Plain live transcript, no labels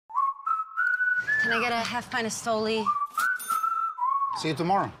Can I get a half pint of Stoli? See you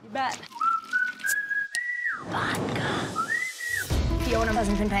tomorrow. You bet. Vodka. The owner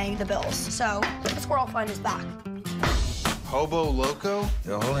hasn't been paying the bills, so the squirrel fund is back. Hobo Loco?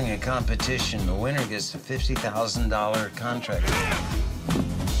 You're holding a competition. The winner gets a $50,000 contract.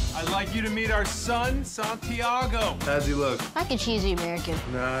 I'd like you to meet our son, Santiago. How's he look? Like a cheesy American.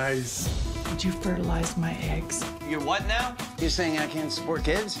 Nice. Did you fertilize my eggs? You're what now? You're saying I can't support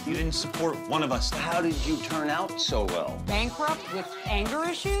kids? You didn't support one of us. How did you turn out so well? Bankrupt with anger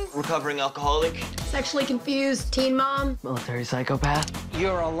issues? Recovering alcoholic. Sexually confused teen mom. Military psychopath.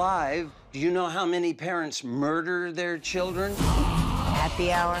 You're alive. Do you know how many parents murder their children?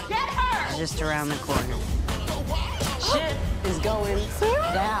 Happy hour. Get her! Just around the corner. Shit is going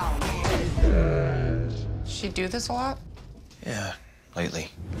down. She do this a lot? Yeah,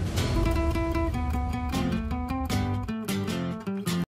 lately.